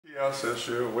GPS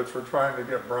issue, which we're trying to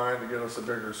get Brian to get us a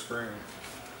bigger screen.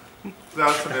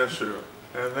 That's an issue.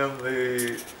 And then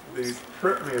the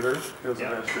trip meter is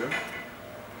an issue.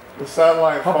 The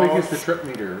satellite phone. How big is the trip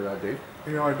meter, Dave?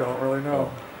 You know, I don't really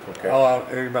know. Oh, okay. I'll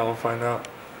email and find out.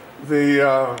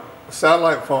 The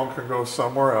satellite phone can go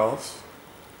somewhere else.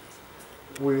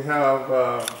 We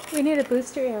have we need a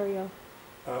booster aerial.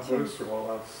 booster. Well,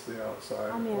 that's the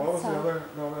outside. On the What was the outside. other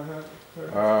note I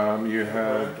had? You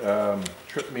had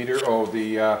trip meter. Oh,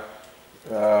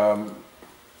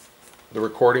 the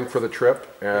recording for the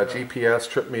trip, GPS,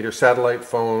 trip meter, satellite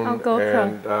phone, Oh,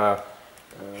 GoPro.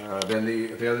 and then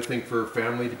the other thing for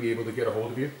family to be able to get a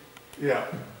hold of you. Yeah.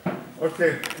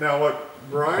 Okay. Now what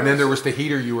Brian? And then there was the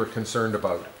heater you were concerned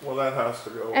about. Well, that has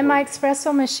to go. And my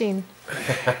espresso machine.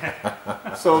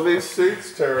 So these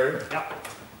seats, Terry. Yep.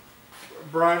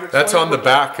 Brian. That's on the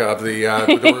back of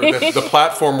the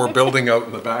platform we're building out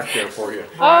in the back there for you.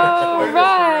 Oh,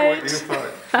 right. What you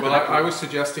thought. Well, I was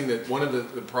suggesting that one of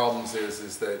the problems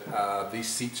is that these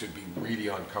seats would be really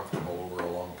uncomfortable over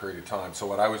a long period of time. So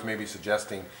what I was maybe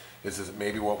suggesting is that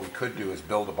maybe what we could do is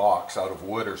build a box out of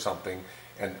wood or something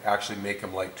and actually make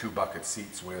them like 2-bucket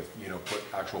seats with, you know, put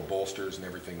actual bolsters and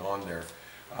everything on there.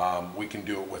 We can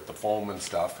do it with the foam and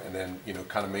stuff, and then, you know,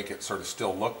 kind of make it sort of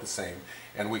still look the same.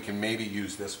 And we can maybe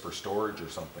use this for storage or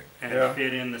something. And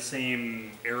fit in the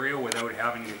same area without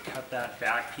having to cut that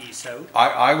back piece out?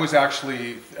 I was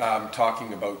actually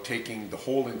talking about taking the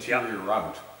whole interior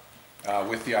out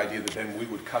with the idea that then we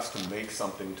would custom make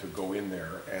something to go in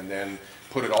there and then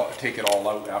take it all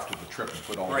out after the trip and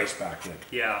put all this back in.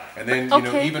 Yeah. And then, you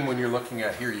know, even when you're looking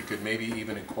at here, you could maybe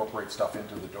even incorporate stuff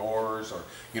into the doors, or,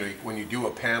 you know, when you do a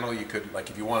panel, you could, like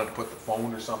if you wanted to put the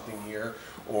phone or something here,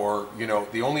 or, you know,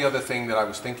 the only other thing that I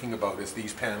was thinking about is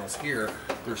these panels here.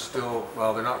 They're still,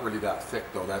 well, they're not really that thick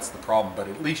though, that's the problem, but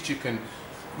at least you can,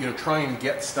 you know, try and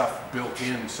get stuff built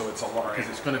in so it's a lot, because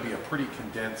it's going to be a pretty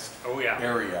condensed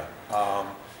area.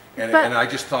 And I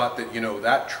just thought that, you know,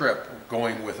 that trip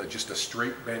going with just a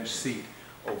straight bench seat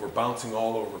over bouncing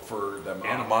all over for the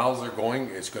amount of miles they're going,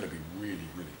 it's going to be really,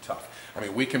 really tough. I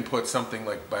mean, we can put something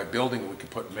like, by building, we could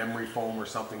put memory foam or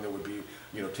something that would be,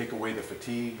 you know, take away the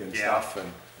fatigue and stuff.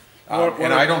 And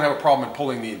and I don't have a problem in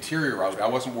pulling the interior out. I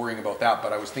wasn't worrying about that,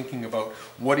 but I was thinking about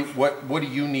what do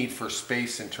you need for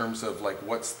space in terms of like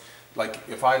like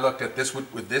if I looked at this,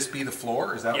 would this be the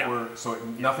floor? Is that where, so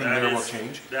nothing there will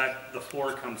change? That the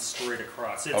floor comes straight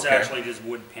across. It's actually just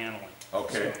wood paneling.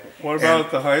 Okay. So, what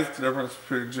about the height difference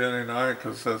between Jenny and I?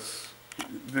 Because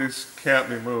these can't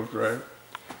be moved, right?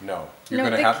 No, you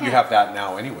have that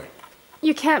now anyway.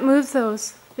 You can't move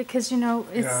those because, you know,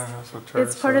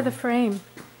 it's part of the frame.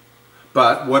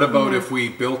 But what about if we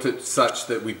built it such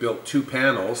that we built 2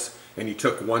 panels and you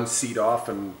took one seat off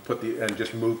and and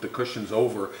just moved the cushions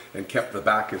over and kept the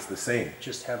back as the same?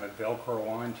 Just have it Velcro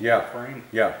on to the frame.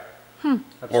 Yeah.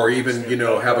 Or even, you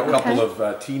know, have a couple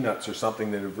of T-nuts or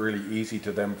something that are really easy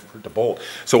to bolt.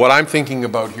 So what I'm thinking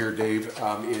about here, Dave,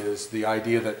 is the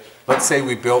idea that, let's say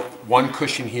we built one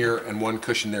cushion here and one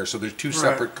cushion there. So there's 2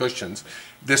 separate cushions.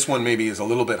 This one maybe is a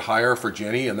little bit higher for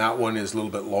Jenny, and that one is a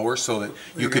little bit lower, so that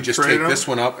you could just take this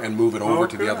one up and move it over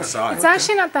to the other side. It's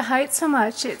actually not the height so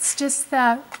much, it's just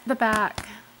the back.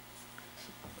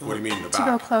 What do you mean, the back? To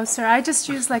go closer. I just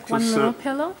use like one little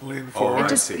pillow. Lean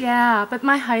forward. I see. Yeah, but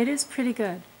my height is pretty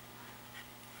good.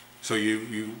 So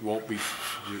you won't be...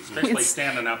 Especially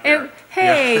standing up there.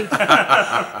 Hey, in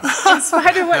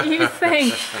spite of what you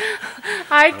think,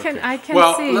 I can see.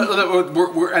 Well,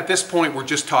 we're at this point, we're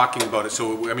just talking about it.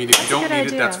 So, I mean, if you don't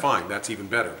need it, that's fine. That's even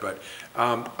better. But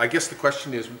I guess the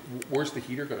question is, where's the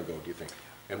heater going to go, do you think?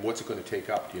 And what's it going to take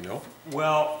up, do you know?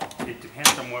 Well, it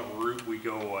depends on what route we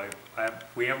go.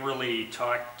 We haven't really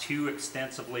talked too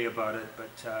extensively about it,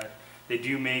 but they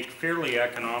do make fairly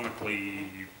economically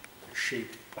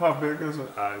shaped How big is it?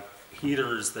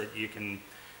 heaters that you can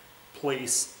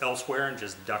place elsewhere and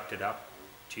just duct it up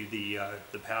to the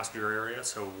passenger area.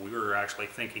 So we were actually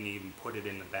thinking even put it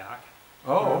in the back.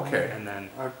 Oh, okay. And then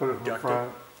I put it in the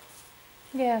front.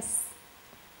 Yes,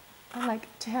 I like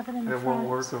to have it in the front. It won't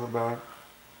work in the back.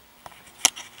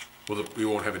 Well, we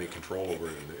won't have any control over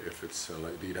it if it's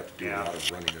like you'd have to do a lot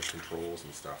of running of controls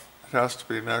and stuff. It has to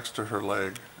be next to her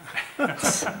leg.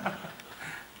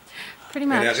 Pretty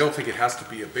much. And I don't think it has to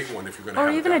be a big one if you're going to have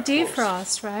it or even a that close.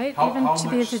 defrost, right? How even to be able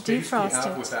to much space do you defrost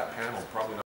have it. with that panel? Probably not.